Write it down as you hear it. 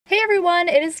everyone,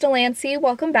 it is Delancey.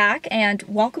 Welcome back and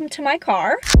welcome to my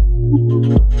car.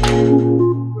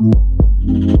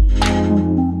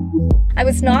 I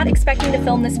was not expecting to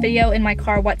film this video in my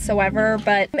car whatsoever,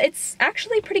 but it's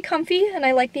actually pretty comfy and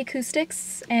I like the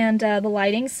acoustics and the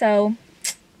lighting, so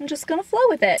I'm just gonna flow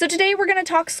with it. So today we're gonna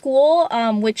talk school,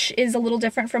 which is a little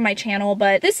different from my channel,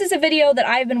 but this is a video that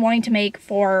I've been wanting to make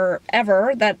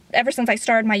forever, ever since I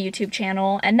started my YouTube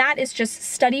channel, and that is just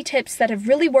study tips that have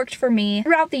really worked for me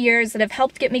throughout the years that have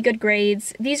helped get me good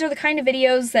grades. These are the kind of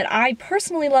videos that I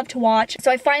personally love to watch, so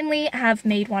I finally have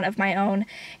made one of my own,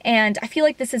 and I feel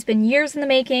like this has been years in the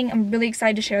making. I'm really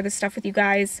excited to share this stuff with you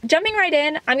guys. Jumping right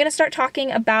in, I'm gonna start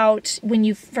talking about when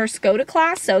you first go to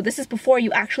class, so this is before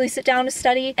you actually sit down to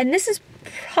study. And this is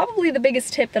probably the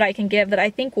biggest tip that I can give that I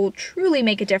think will truly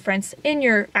make a difference in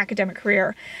your academic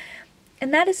career.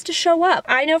 And that is to show up.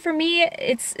 I know for me,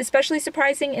 it's especially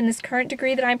surprising in this current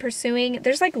degree that I'm pursuing.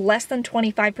 There's like less than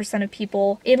 25% of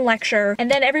people in lecture,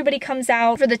 and then everybody comes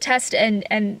out for the test and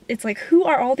it's like, who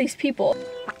are all these people?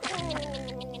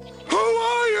 Who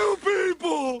are you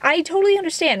people? I totally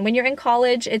understand. When you're in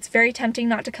college, it's very tempting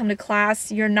not to come to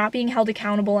class. You're not being held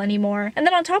accountable anymore. And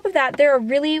then on top of that, there are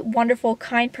really wonderful,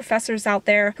 kind professors out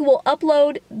there who will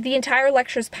upload the entire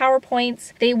lecture's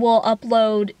PowerPoints. They will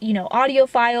upload, audio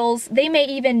files. They may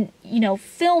even,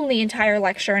 film the entire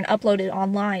lecture and upload it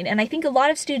online. And I think a lot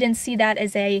of students see that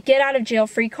as a get out of jail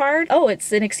free card. Oh,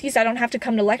 it's an excuse. I don't have to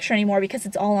come to lecture anymore because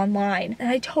it's all online. And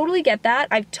I totally get that.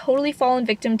 I've totally fallen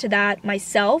victim to that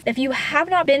myself. If you have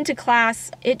not been to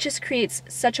class, it just creates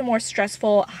such a more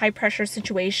stressful, high-pressure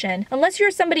situation. Unless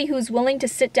you're somebody who's willing to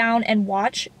sit down and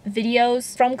watch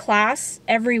videos from class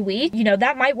every week,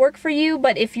 that might work for you,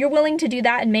 but if you're willing to do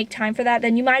that and make time for that,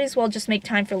 then you might as well just make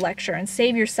time for lecture and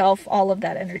save yourself all of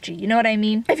that energy. You know what I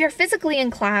mean? If you're physically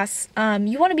in class,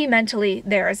 you want to be mentally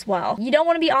there as well. You don't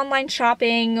want to be online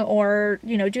shopping or,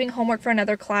 doing homework for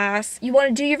another class. You want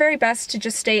to do your very best to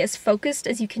just stay as focused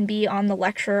as you can be on the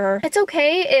lecturer. It's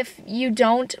okay if you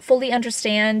don't fully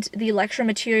understand the lecture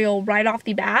material right off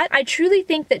the bat. I truly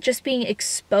think that just being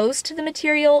exposed to the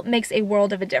material makes a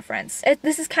world of a difference.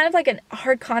 This is kind of like a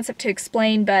hard concept to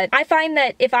explain, but I find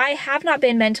that if I have not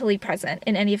been mentally present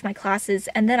in any of my classes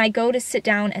and then I go to sit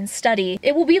down and study,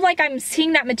 it will be like I'm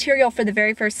seeing that material for the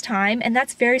very first time, and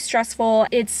that's very stressful.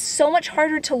 It's so much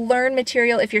harder to learn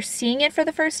material if you're seeing it for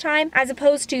the first time, as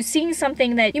opposed to seeing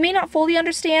something that you may not fully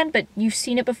understand, but you've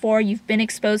seen it before, you've been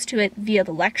exposed to it via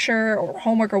the lecture or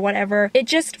homework or whatever. It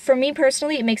just, for me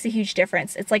personally, it makes a huge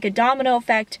difference. It's like a domino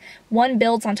effect. One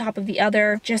builds on top of the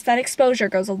other. Just that exposure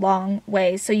goes a long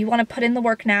way. So you want to put in the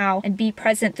work now and be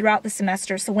present throughout the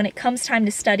semester, so when it comes time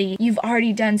to study, you've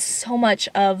already done so much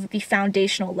of the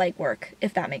foundational legwork,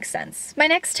 if that makes sense. My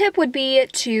next tip would be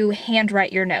to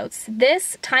handwrite your notes.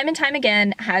 This, time and time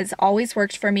again, has always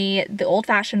worked for me the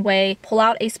old-fashioned way. Pull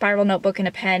out a spiral notebook and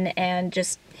a pen and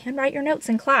just handwrite your notes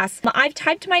in class. I've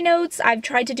typed my notes, I've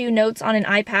tried to do notes on an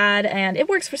iPad, and it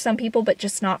works for some people, but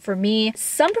just not for me.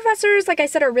 Some professors, like I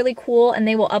said, are really cool and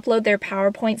they will upload their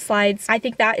PowerPoint slides. I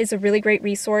think that is a really great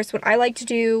resource. What I like to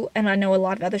do, and I know a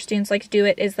lot of other students like to do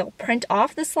it, is they'll print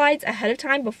off the slides ahead of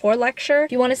time before lecture.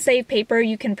 If you want to save paper,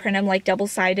 you can print them like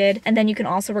double-sided, and then you can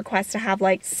also request to have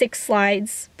like 6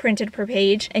 slides printed per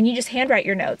page, and you just handwrite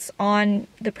your notes on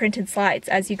the printed slides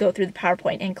as you go through the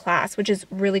PowerPoint in class, which is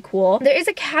really cool. There is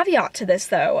a caveat to this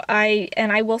though. I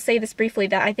will say this briefly,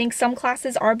 that I think some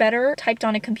classes are better typed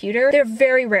on a computer. They're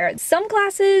very rare. Some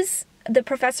classes, the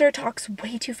professor talks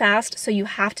way too fast, so you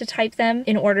have to type them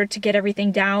in order to get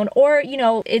everything down. Or,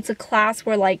 it's a class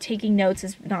where like taking notes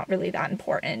is not really that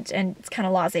important and it's kind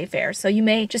of laissez-faire, so you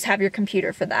may just have your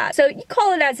computer for that. So you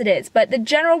call it as it is, but the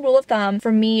general rule of thumb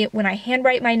for me, when I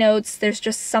handwrite my notes, there's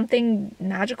just something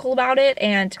magical about it,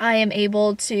 and I am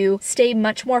able to stay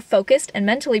much more focused and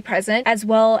mentally present, as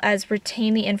well as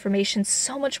retain the information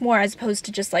so much more, as opposed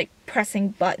to just like pressing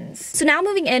buttons. So now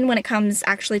moving in, when it comes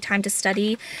actually time to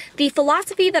study, the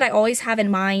philosophy that I always have in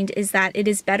mind is that it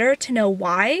is better to know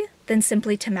why than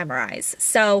simply to memorize.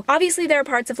 So obviously there are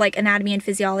parts of like anatomy and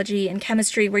physiology and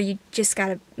chemistry where you just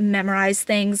gotta memorize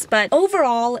things, but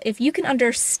overall, if you can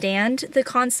understand the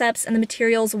concepts and the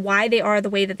materials, why they are the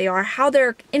way that they are, how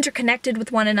they're interconnected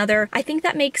with one another, I think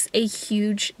that makes a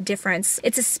huge difference.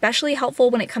 It's especially helpful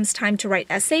when it comes time to write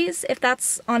essays, if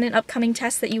that's on an upcoming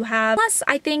test that you have. Plus,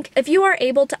 I think if you are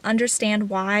able to understand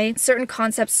why certain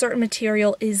concepts, certain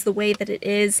material is the way that it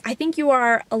is, I think you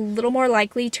are a little more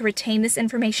likely to retain this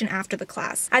information after the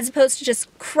class, as opposed to just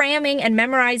cramming and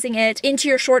memorizing it into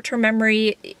your short-term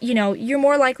memory. You're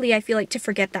more likely likely, I feel like, to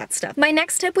forget that stuff. My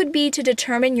next tip would be to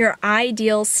determine your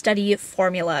ideal study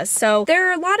formula. So there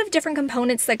are a lot of different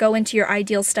components that go into your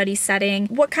ideal study setting.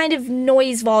 What kind of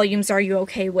noise volumes are you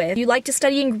okay with? Do you like to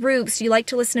study in groups? Do you like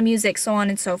to listen to music? So on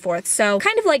and so forth. So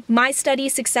kind of like my study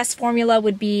success formula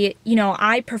would be, you know,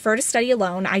 I prefer to study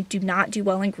alone. I do not do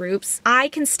well in groups. I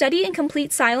can study in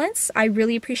complete silence. I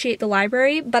really appreciate the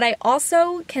library, but I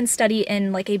also can study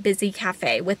in like a busy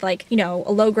cafe with like, you know,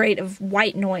 a low grade of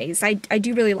white noise. I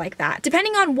do really like that.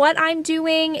 Depending on what I'm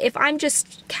doing, if I'm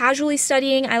just casually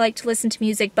studying, I like to listen to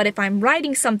music, but if I'm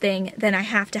writing something, then I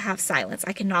have to have silence.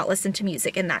 I cannot listen to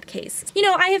music in that case. You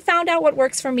know, I have found out what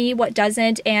works for me, what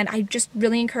doesn't, and I just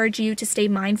really encourage you to stay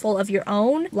mindful of your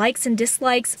own likes and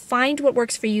dislikes. Find what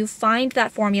works for you, find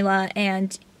that formula,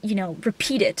 and, you know,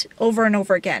 repeat it over and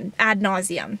over again, ad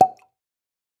nauseum.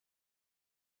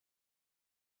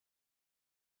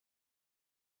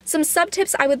 Some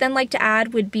sub-tips I would then like to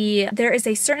add would be, there is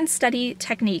a certain study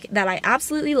technique that I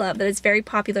absolutely love that is very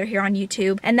popular here on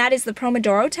YouTube, and that is the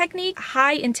Pomodoro technique,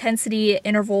 high intensity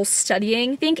interval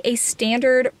studying. I think a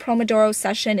standard Pomodoro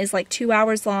session is like 2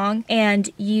 hours long, and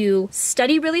you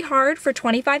study really hard for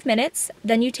 25 minutes,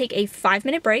 then you take a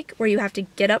 5-minute break where you have to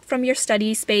get up from your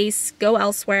study space, go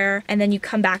elsewhere, and then you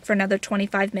come back for another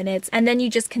 25 minutes, and then you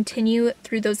just continue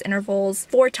through those intervals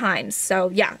 4 times. So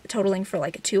yeah, totaling for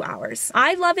like 2 hours.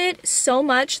 I love it so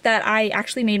much that I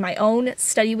actually made my own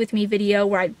study with me video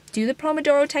where I do the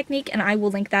Pomodoro technique, and I will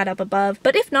link that up above.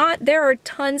 But if not, there are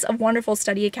tons of wonderful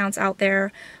study accounts out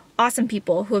there, awesome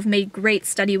people who have made great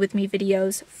study with me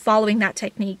videos following that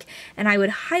technique, and I would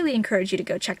highly encourage you to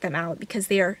go check them out because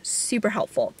they are super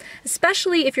helpful,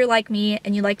 especially if you're like me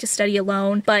and you like to study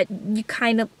alone, but you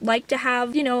kind of like to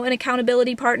have, you know, an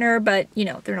accountability partner, but you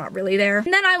know, they're not really there.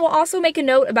 And then I will also make a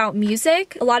note about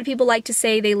music. A lot of people like to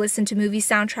say they listen to movie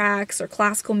soundtracks or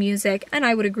classical music, and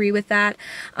I would agree with that.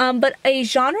 But a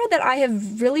genre that I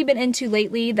have really been into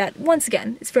lately that, once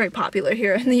again, is very popular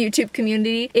here in the YouTube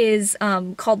community is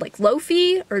called like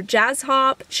lo-fi or jazz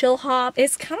hop, chill hop.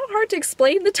 It's kind of hard to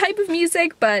explain the type of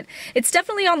music, but it's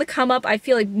definitely on the come up. I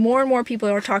feel like more and more people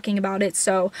are talking about it,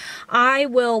 so I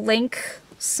will link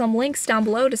some links down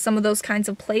below to some of those kinds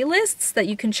of playlists that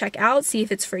you can check out, see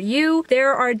if it's for you.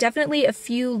 There are definitely a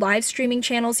few live streaming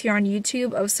channels here on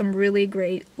YouTube of some really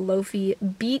great lo-fi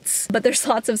beats, but there's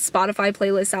lots of Spotify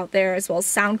playlists out there as well as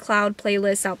SoundCloud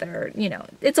playlists out there. You know,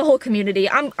 it's a whole community.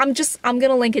 I'm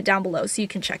gonna link it down below so you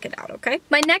can check it out, okay?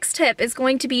 My next tip is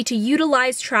going to be to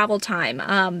utilize travel time.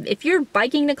 If you're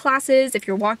biking to classes, if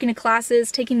you're walking to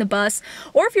classes, taking the bus,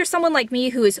 or if you're someone like me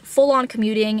who is full on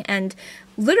commuting and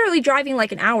literally driving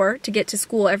like an hour to get to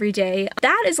school every day,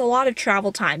 that is a lot of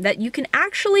travel time that you can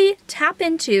actually tap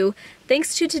into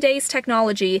thanks to today's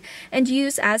technology and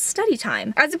use as study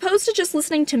time. As opposed to just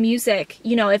listening to music,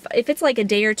 you know, if it's like a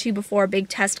day or two before a big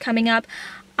test coming up,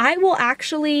 I will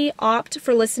actually opt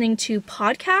for listening to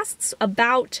podcasts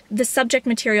about the subject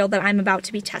material that I'm about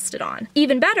to be tested on.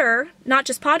 Even better, not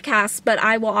just podcasts, but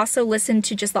I will also listen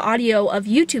to just the audio of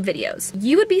YouTube videos.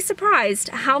 You would be surprised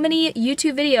how many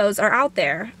YouTube videos are out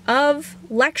there of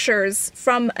lectures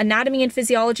from anatomy and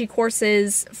physiology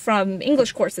courses, from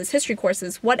English courses, history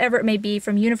courses, whatever it may be,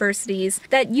 from universities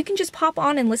that you can just pop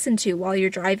on and listen to while you're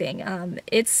driving.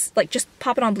 It's like just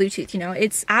pop it on Bluetooth, you know,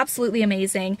 it's absolutely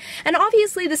amazing. And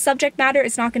obviously the subject matter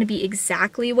is not going to be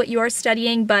exactly what you are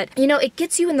studying, but you know, it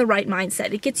gets you in the right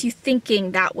mindset. It gets you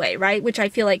thinking that way, right? Which I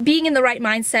feel like being in the right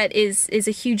mindset is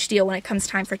a huge deal when it comes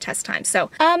time for test time. So,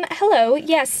 hello,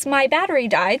 yes, my battery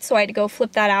died, so I had to go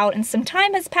flip that out, and some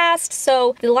time has passed,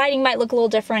 so the lighting might look a little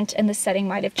different and the setting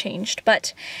might have changed,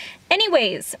 but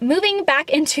anyways, moving back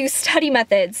into study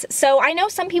methods. So I know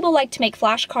some people like to make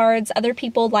flashcards, other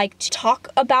people like to talk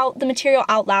about the material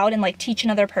out loud and like teach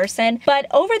another person. But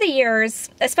over the years,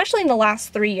 especially in the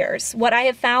last 3 years, what I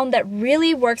have found that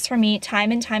really works for me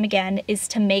time and time again is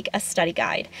to make a study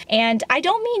guide. And I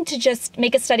don't mean to just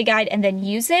make a study guide and then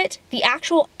use it. The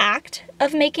actual act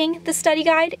of making the study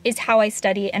guide is how I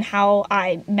study and how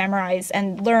I memorize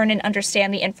and learn and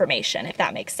understand the information, if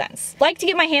that makes sense. I like to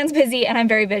get my hands busy, and I'm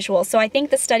very visual, so I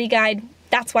think the study guide,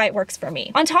 that's why it works for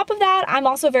me. On top of that, I'm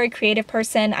also a very creative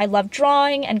person. I love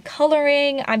drawing and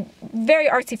coloring. I'm very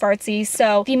artsy-fartsy,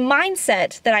 so the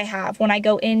mindset that I have when I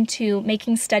go into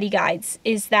making study guides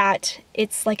is that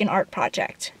it's like an art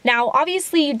project. Now,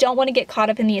 obviously you don't want to get caught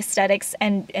up in the aesthetics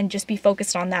and just be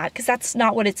focused on that, because that's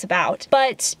not what it's about.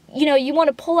 But, you know, you want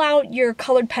to pull out your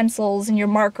colored pencils and your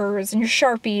markers and your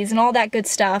Sharpies and all that good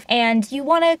stuff, and you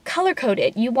want to color code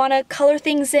it. You want to color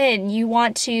things in. You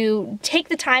want to take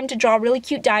the time to draw really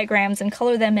cute diagrams and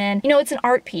color them in. You know, it's an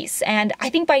art piece, and I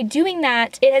think by doing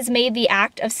that, it has made the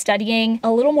act of studying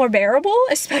a little more bearable,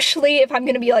 especially if I'm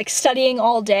going to be like studying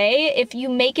all day. If you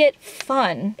make it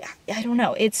fun, I don't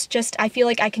know, it's just, I feel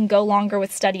like I can go longer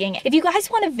with studying. If you guys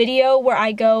want a video where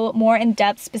I go more in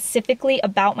depth specifically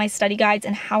about my study guides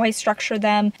and how I structure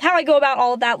them, how I go about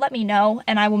all of that, let me know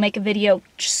and I will make a video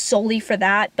solely for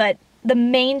that. But the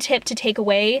main tip to take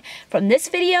away from this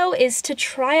video is to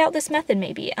try out this method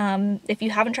maybe. If you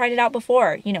haven't tried it out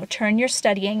before, you know, turn your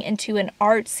studying into an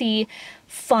artsy,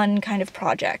 fun kind of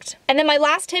project. And then my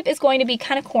last tip is going to be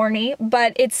kind of corny,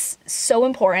 but it's so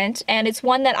important, and it's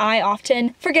one that I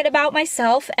often forget about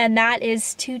myself, and that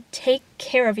is to take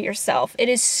care of yourself. It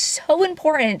is so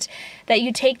important that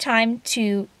you take time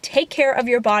to take care of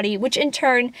your body, which in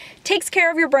turn takes care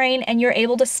of your brain, and you're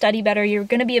able to study better. You're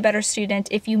going to be a better student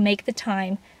if you make the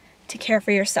time to care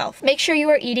for yourself. Make sure you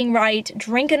are eating right,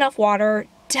 drink enough water,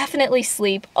 definitely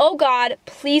sleep. Oh God,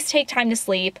 please take time to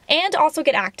sleep, and also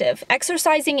get active.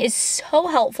 Exercising is so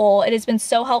helpful. It has been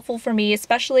so helpful for me,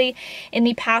 especially in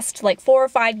the past like 4 or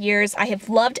 5 years. I have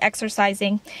loved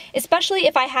exercising, especially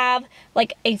if I have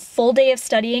like a full day of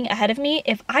studying ahead of me.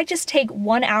 If I just take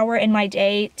 1 hour in my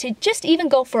day to just even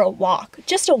go for a walk,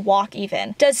 just a walk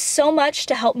even, does so much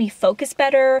to help me focus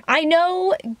better. I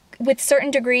know with certain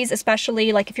degrees,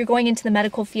 especially like if you're going into the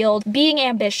medical field, being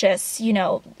ambitious, you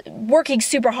know, working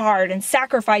super hard and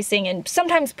sacrificing and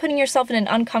sometimes putting yourself in an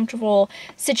uncomfortable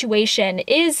situation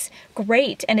is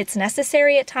great and it's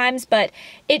necessary at times, but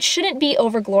it shouldn't be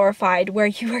over glorified where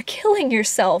you are killing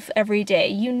yourself every day.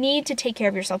 You need to take care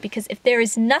of yourself, because if there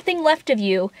is nothing left of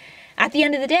you at the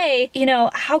end of the day, you know,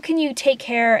 how can you take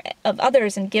care of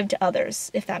others and give to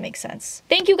others, if that makes sense?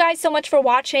 Thank you guys so much for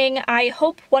watching. I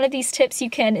hope one of these tips you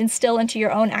can instill into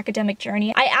your own academic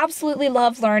journey. I absolutely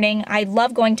love learning. I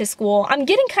love going to school. I'm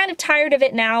getting kind of tired of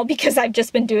it now because I've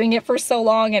just been doing it for so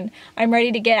long and I'm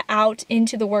ready to get out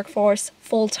into the workforce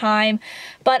full time.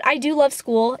 But I do love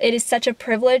school. It is such a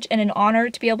privilege and an honor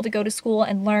to be able to go to school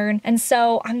and learn. And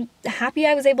so I'm happy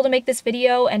I was able to make this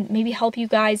video and maybe help you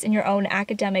guys in your own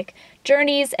academic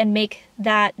journeys and make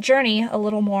that journey a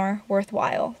little more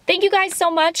worthwhile. Thank you guys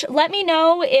so much. Let me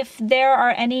know if there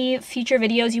are any future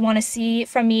videos you want to see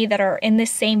from me that are in this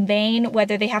same vein,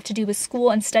 whether they have to do with school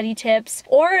and study tips,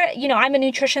 or, you know, I'm a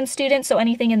nutrition student, so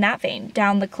anything in that vein,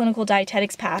 down the clinical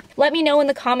dietetics path. Let me know in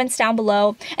the comments down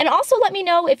below. And also let me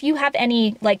know if you have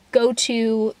any like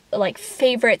go-to like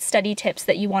favorite study tips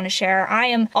that you want to share. I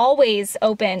am always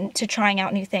open to trying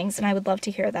out new things and I would love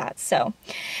to hear that. So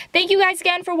thank you guys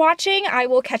again for watching. I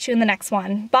will catch you in the next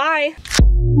one. Bye.